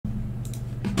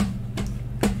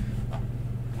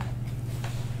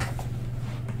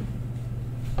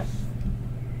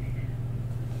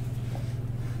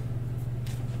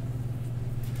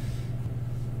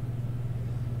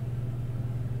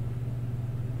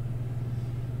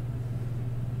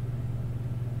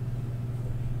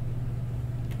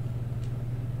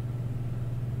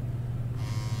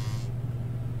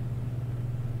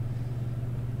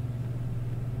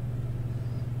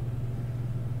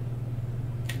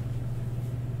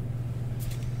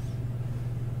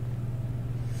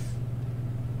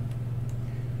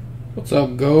What's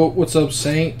up, Goat? What's up,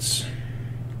 Saints?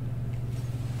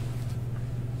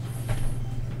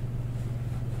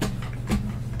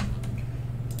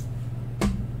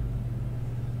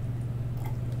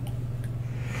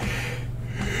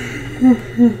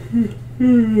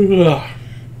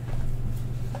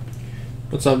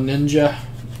 What's up, Ninja?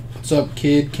 What's up,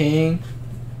 Kid King?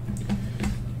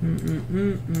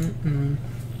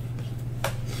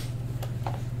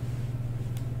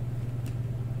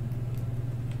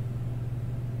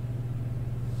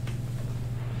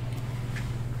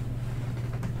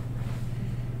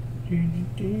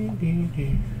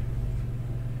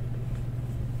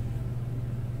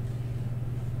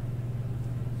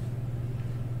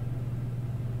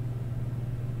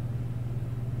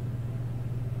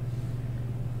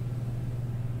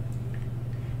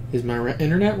 Is my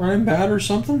internet running bad or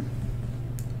something?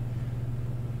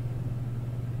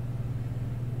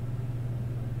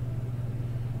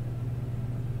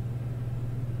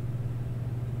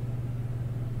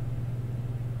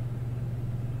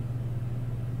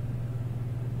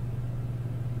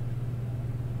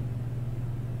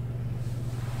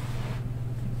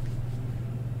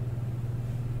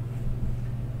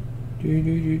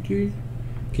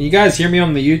 Can you guys hear me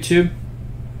on the YouTube?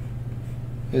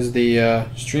 Is the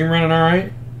stream running all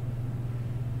right?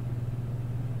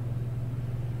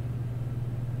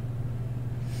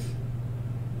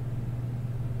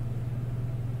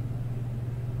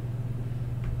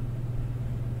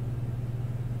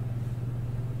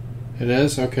 It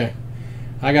is? Okay.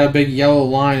 I got a big yellow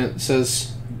line that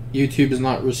says YouTube is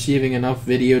not receiving enough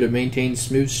video to maintain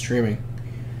smooth streaming.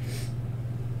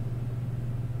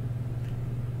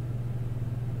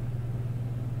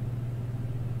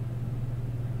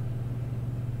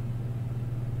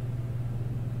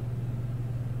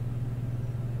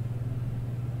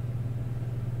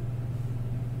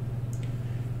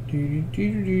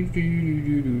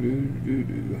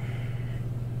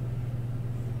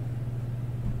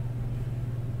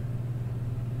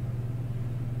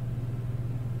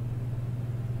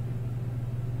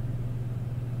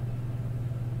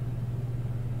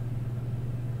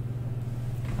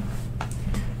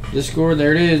 Discord,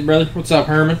 there it is, brother. What's up,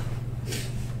 Herman?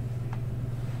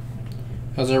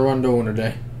 How's everyone doing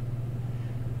today?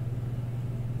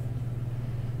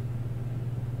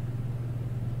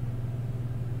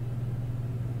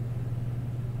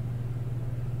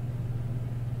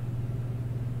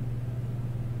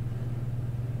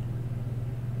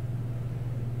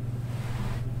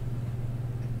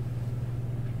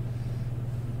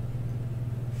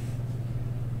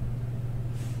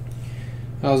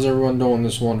 How's everyone doing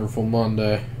this wonderful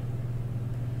Monday?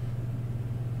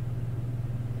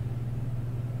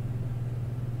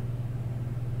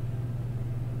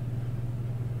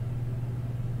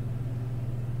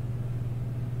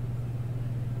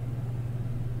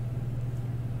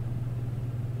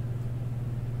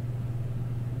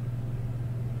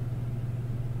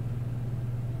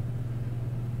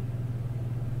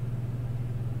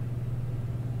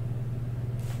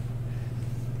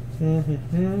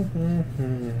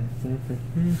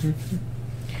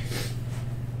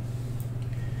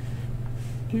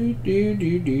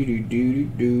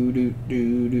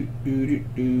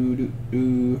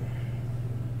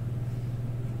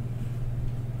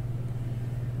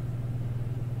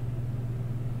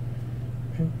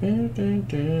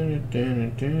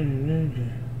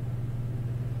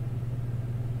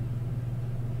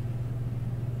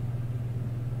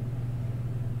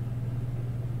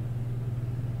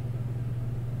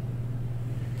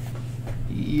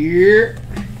 Yeah.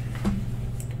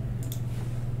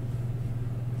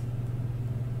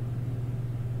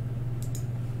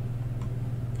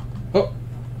 Oh,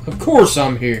 of course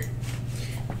I'm here.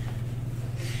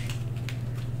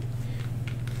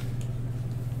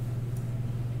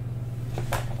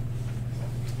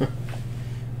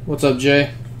 What's up,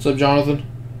 Jay? What's up, Jonathan?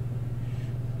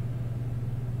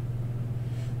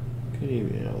 Good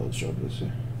evening. Yeah, let's drop this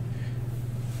in.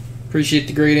 Appreciate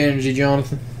the great energy,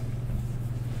 Jonathan.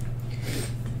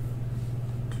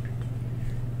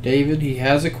 David, he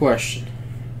has a question.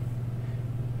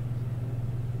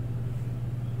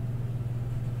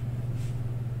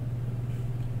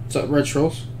 What's up, Red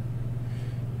Trolls?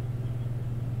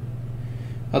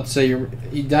 I'd say you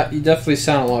definitely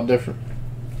sound a lot different.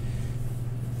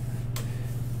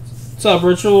 What's up,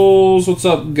 Rituals? What's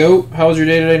up, Goat? How was your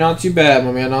day today? Not too bad,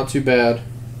 my man. Not too bad.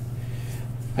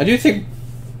 I think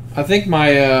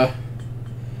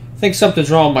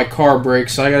something's wrong with my car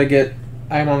brakes. So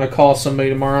I'm gonna call somebody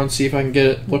tomorrow and see if I can get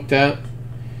it looked at.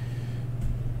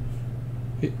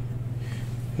 Who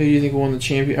do you think won the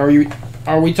champion?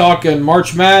 Are we talking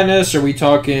March Madness? Are we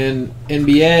talking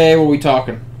NBA? What are we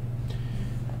talking?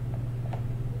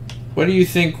 What do you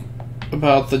think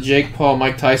about the Jake Paul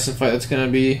Mike Tyson fight that's going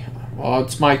to be? Well,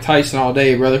 it's Mike Tyson all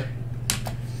day, brother.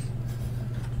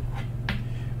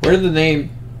 Where did the name...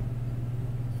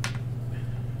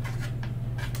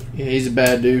 Yeah, he's a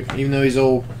bad dude, even though he's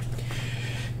old.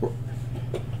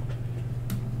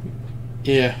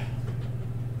 Yeah.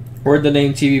 Where'd the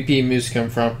name TVP Moose come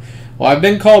from? Well, I've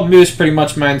been called Moose pretty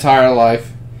much my entire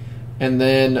life. And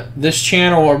then this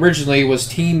channel originally was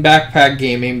Team Backpack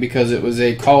Gaming because it was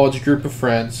a college group of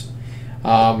friends.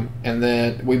 And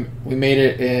then we made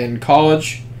it in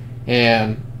college,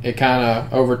 and it kind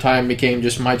of over time became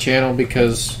just my channel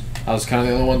because I was kind of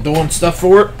the only one doing stuff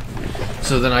for it.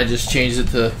 So then I just changed it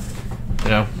to, you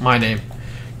know, my name.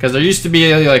 Because there used to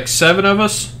be like 7 of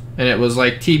us, and it was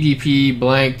like TVP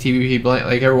blank, TVP blank.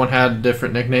 Like everyone had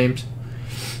different nicknames.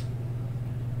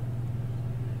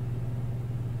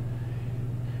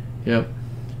 Yep.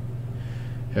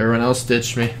 Everyone else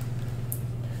ditched me.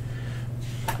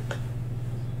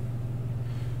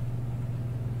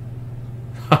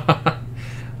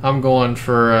 I'm going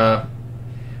for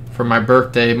my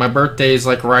birthday. My birthday is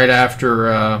like right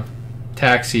after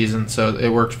tax season, so it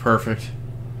works perfect.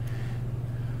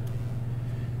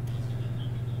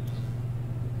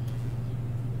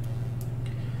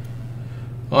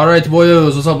 Alright,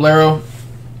 boyos, what's up, Laro?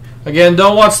 Again,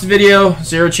 don't watch the video.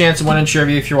 0 chance of winning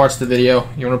trivia if you watch the video.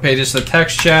 You want to pay just the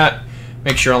text chat.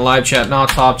 Make sure on live chat, not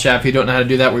top chat. If you don't know how to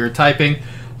do that while you're typing,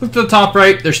 look to the top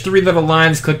right. There's 3 little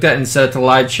lines. Click that and set it to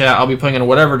live chat. I'll be putting in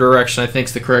whatever direction I think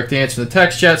is the correct answer in the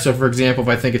text chat. So, for example, if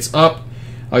I think it's up,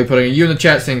 I'll be putting a U in the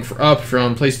chat saying for up. If you're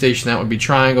on PlayStation, that would be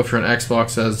triangle. If you're on Xbox,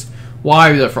 says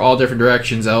Y. We do that for all different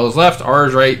directions. L is left, R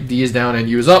is right, D is down, and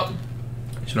U is up.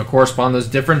 So it'll correspond those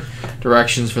different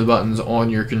directions for the buttons on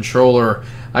your controller.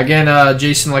 Again,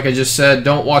 Jason, like I just said,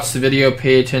 don't watch the video.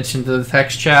 Pay attention to the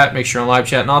text chat. Make sure on live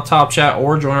chat, not top chat,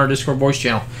 or join our Discord voice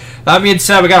channel. That being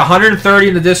said, we got 130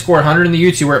 in the Discord, 100 in the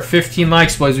YouTube. We're at 15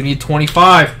 likes, boys. We need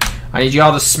 25. I need you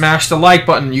all to smash the like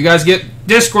button. You guys get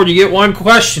Discord, you get 1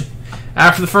 question.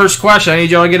 After the first question, I need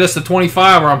y'all to get us to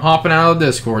 25 or I'm hopping out of the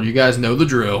Discord. You guys know the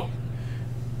drill.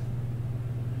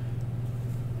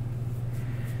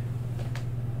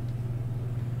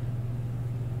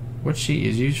 What sheet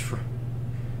is used for?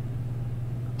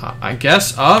 I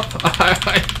guess up.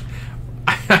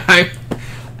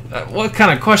 What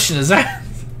kind of question is that?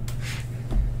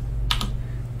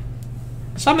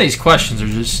 Some of these questions are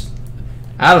just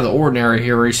out of the ordinary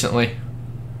here recently.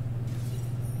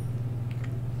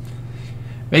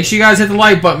 Make sure you guys hit the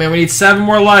like button, man. We need 7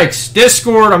 more likes.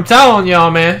 Discord, I'm telling y'all,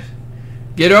 man.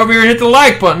 Get over here and hit the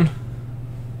like button.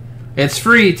 It's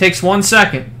free. It takes 1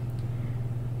 second.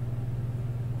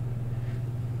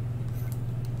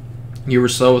 You were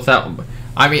slow with that one.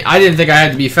 I mean, I didn't think I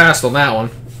had to be fast on that one.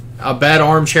 A bed,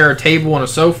 armchair, a table, and a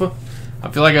sofa.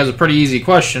 I feel like that was a pretty easy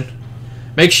question.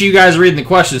 Make sure you guys read the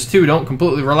questions too. Don't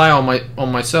completely rely on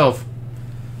myself.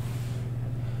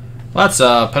 Well, that's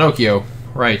Pinocchio.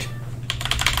 Right.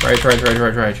 Right. Make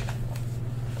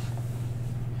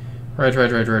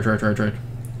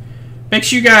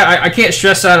sure you guys. I can't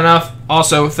stress that enough.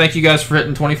 Also, thank you guys for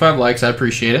hitting 25 likes. I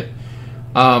appreciate it.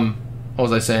 What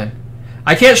was I saying?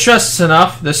 I can't stress this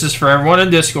enough. This is for everyone in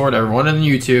Discord, everyone in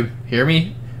YouTube. Hear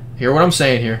me? Hear what I'm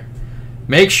saying here.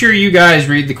 Make sure you guys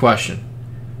read the question.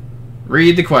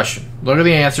 Read the question. Look at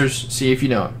the answers. See if you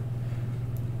know it.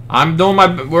 I'm doing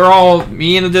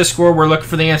me in the Discord, we're looking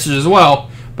for the answers as well.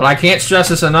 But I can't stress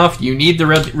this enough. You need to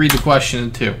read the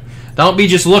question too. Don't be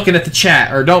just looking at the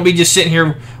chat, or don't be just sitting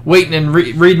here waiting and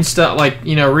reading stuff like,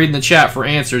 you know, reading the chat for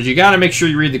answers. You got to make sure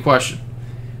you read the question.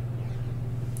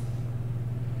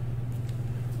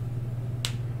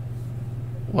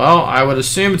 Well, I would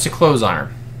assume it's a clothes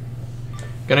iron.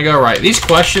 Gonna go right. These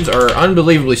questions are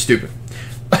unbelievably stupid.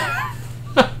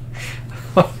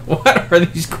 What are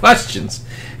these questions?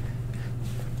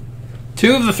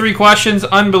 2 of the 3 questions,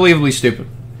 unbelievably stupid.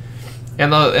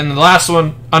 And the last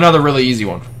one, another really easy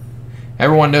one.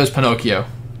 Everyone knows Pinocchio.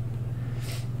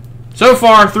 So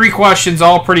far, 3 questions,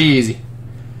 all pretty easy.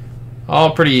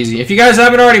 All pretty easy. If you guys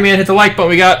haven't already, man, hit the like button.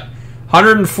 We got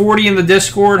 140 in the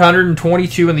Discord,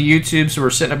 122 in the YouTube, so we're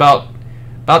sitting about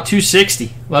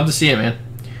 260. Love to see it, man.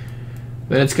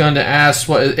 Then it's going to ask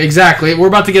what exactly. We're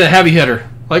about to get a heavy hitter.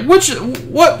 Like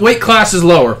what weight class is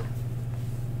lower?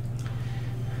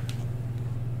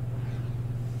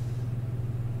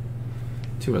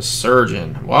 To a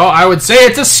surgeon. Well, I would say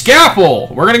it's a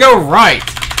scalpel. We're going to go right.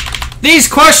 These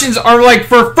questions are like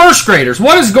for first graders.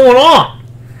 What is going on?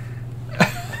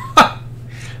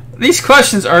 These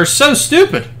questions are so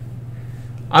stupid.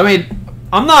 I mean,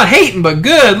 I'm not hating, but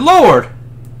good Lord.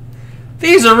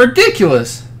 These are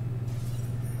ridiculous.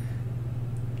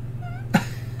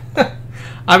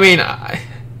 I mean,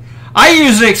 I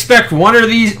usually expect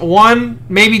one,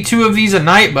 maybe two of these a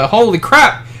night, but holy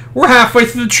crap, we're halfway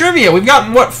through the trivia. We've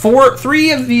gotten, what,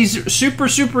 three of these super,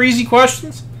 super easy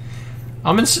questions?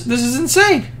 This is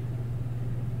insane.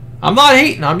 I'm not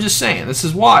hating, I'm just saying, this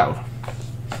is wild.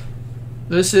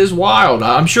 This is wild.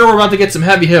 I'm sure we're about to get some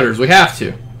heavy hitters. We have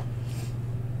to.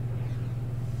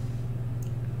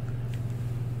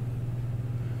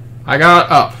 I got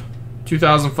up.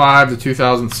 2005 to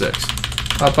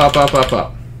 2006. Up, up, up, up,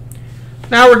 up.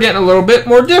 Now we're getting a little bit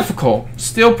more difficult.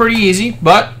 Still pretty easy,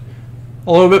 but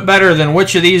a little bit better than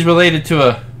which of these related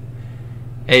to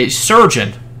a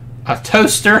surgeon, a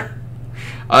toaster,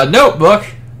 a notebook,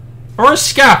 or a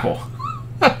scalpel.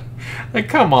 Like,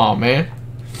 come on, man.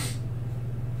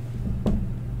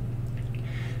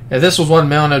 If this was 1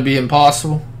 million, it'd be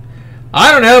impossible.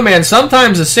 I don't know, man.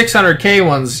 Sometimes the 600K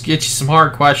ones get you some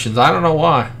hard questions. I don't know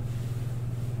why.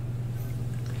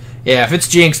 Yeah, if it's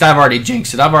jinxed, I've already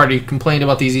jinxed it. I've already complained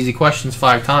about these easy questions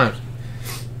 5 times.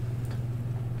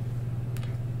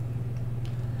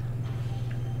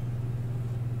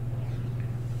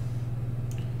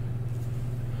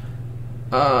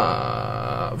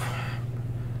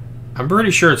 I'm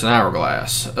pretty sure it's an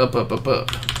hourglass. Up, up, up,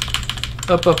 up.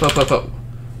 Up, up, up, up, up.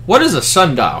 What is a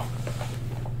sundial?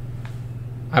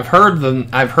 I've heard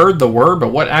the word, but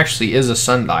what actually is a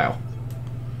sundial?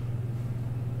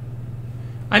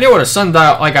 I know what a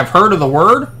sundial, like I've heard of the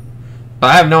word, but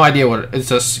I have no idea what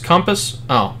it's a compass.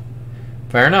 Oh,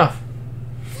 fair enough.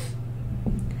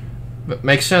 But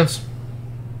makes sense.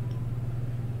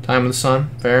 Time of the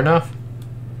sun, fair enough.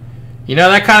 You know,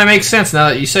 that kind of makes sense now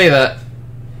that you say that.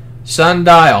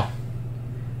 Sundial.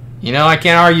 You know, I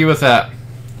can't argue with that.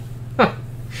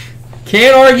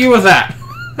 Can't argue with that.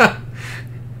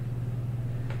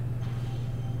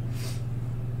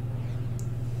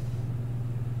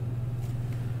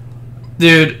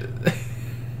 Dude,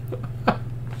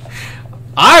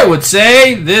 I would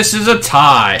say this is a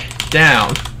tie.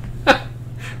 Down.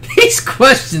 These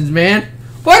questions, man.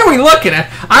 What are we looking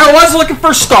at? I was looking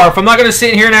for a scarf. I'm not going to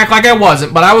sit here and act like I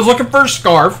wasn't, but I was looking for a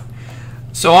scarf.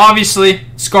 So obviously,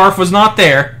 scarf was not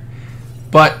there.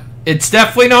 But it's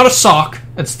definitely not a sock.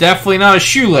 It's definitely not a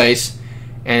shoelace.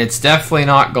 And it's definitely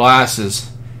not glasses.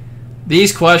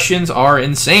 These questions are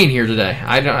insane here today.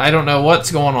 I don't know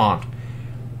what's going on.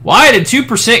 Why did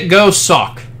 2% go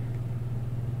sock?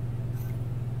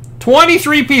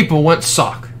 23 people went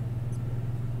sock.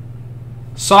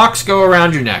 Socks go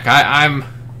around your neck.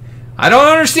 I don't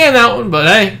understand that one, but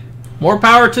hey, more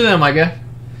power to them, I guess.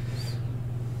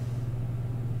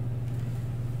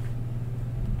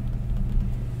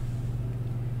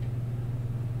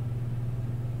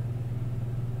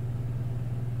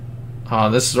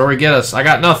 Oh, this is where we get us. I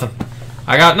got nothing.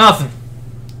 I got nothing.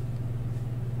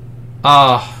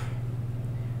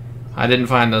 I didn't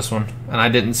find this one, and I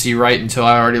didn't see right until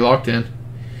I already logged in.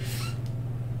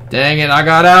 Dang it, I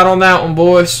got out on that one,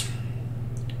 boys.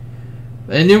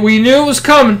 We knew it was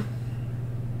coming.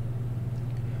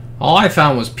 All I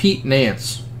found was Pete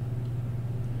Nance.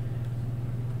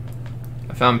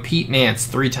 I found Pete Nance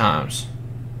 3 times.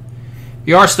 If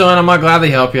you are still in, I might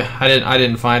gladly help you. I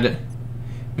didn't find it.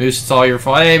 Moose, it's all your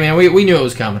fault. Hey man, we knew it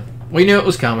was coming. We knew it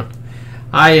was coming.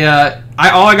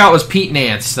 All I got was Pete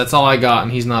Nance. That's all I got,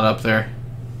 and he's not up there.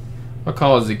 What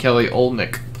call is the Kelly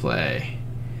Olynyk play?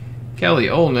 Kelly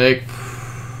Olynyk.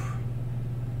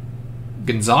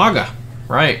 Gonzaga.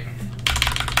 Right.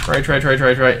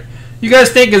 Right. You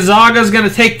guys think Gonzaga's going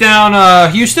to take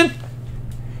down Houston?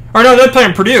 Or no, they're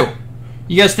playing Purdue.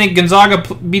 You guys think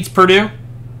Gonzaga beats Purdue?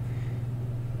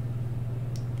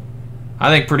 I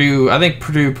think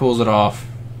Purdue pulls it off.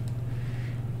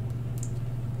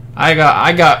 I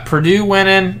got Purdue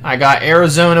winning. I got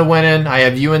Arizona winning. I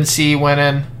have UNC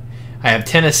winning. I have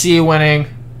Tennessee winning.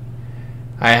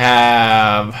 I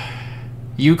have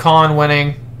UConn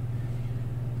winning.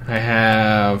 I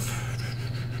have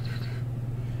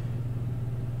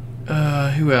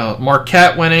who else?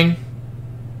 Marquette winning.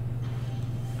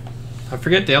 I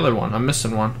forget the other one. I'm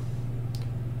missing one.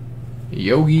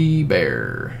 Yogi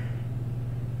Bear.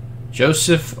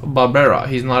 Joseph Barbera.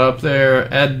 He's not up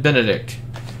there. Ed Benedict.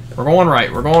 We're going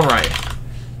right. We're going right.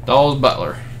 Dawes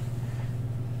Butler.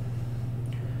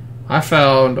 I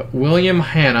found William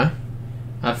Hanna.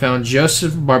 I found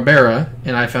Joseph Barbera.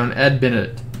 And I found Ed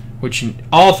Benedict. Which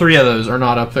all 3 of those are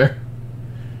not up there.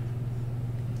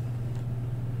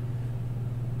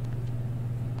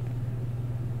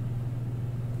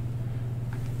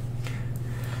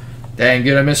 Dang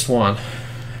good, I missed one.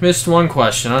 Missed one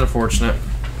question. Unfortunate.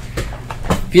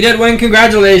 If you did win,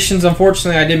 congratulations.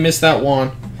 Unfortunately, I did miss that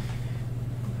one.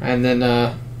 And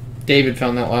then David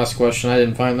found that last question. I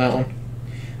didn't find that one.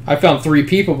 I found 3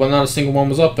 people, but not a single one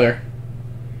was up there.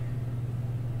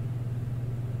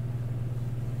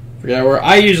 Forget where.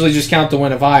 I usually just count the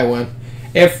win if I win.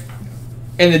 If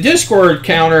in the Discord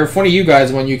counter, if one of you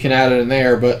guys win, you can add it in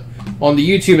there. But on the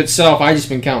YouTube itself, I just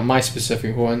been counting my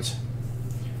specific wins.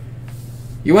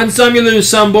 You win some, you lose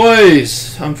some,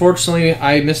 boys. Unfortunately,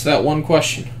 I missed that one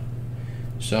question.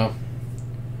 So,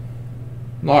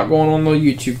 not going on the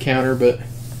YouTube counter, but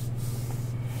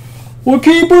we'll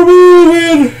keep her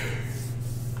moving.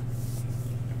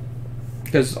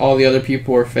 Because all the other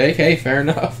people are fake. Hey, fair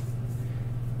enough.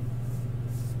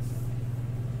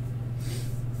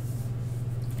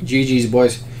 GG's,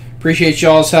 boys. Appreciate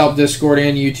y'all's help, Discord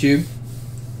and YouTube.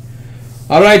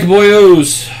 Alright,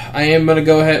 boyos. I am going to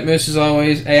go ahead, miss, as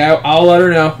always. Hey, I'll let her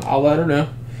know. I'll let her know.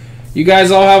 You guys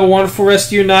all have a wonderful rest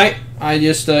of your night. I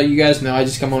just, you guys know, I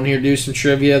just come on here to do some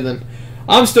trivia. Then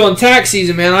I'm still in tax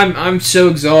season, man. I'm so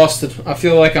exhausted. I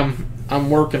feel like I'm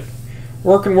working.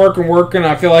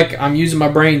 I feel like I'm using my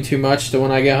brain too much, so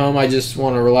when I get home, I just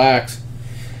want to relax.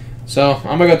 So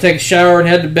I'm going to go take a shower and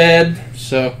head to bed.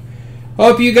 So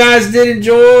hope you guys did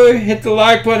enjoy. Hit the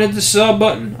like button, hit the sub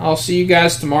button. I'll see you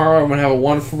guys tomorrow. I'm going to have a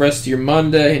wonderful rest of your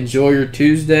Monday. Enjoy your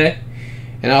Tuesday.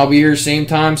 And I'll be here same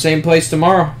time, same place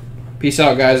tomorrow. Peace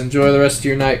out, guys. Enjoy the rest of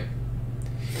your night.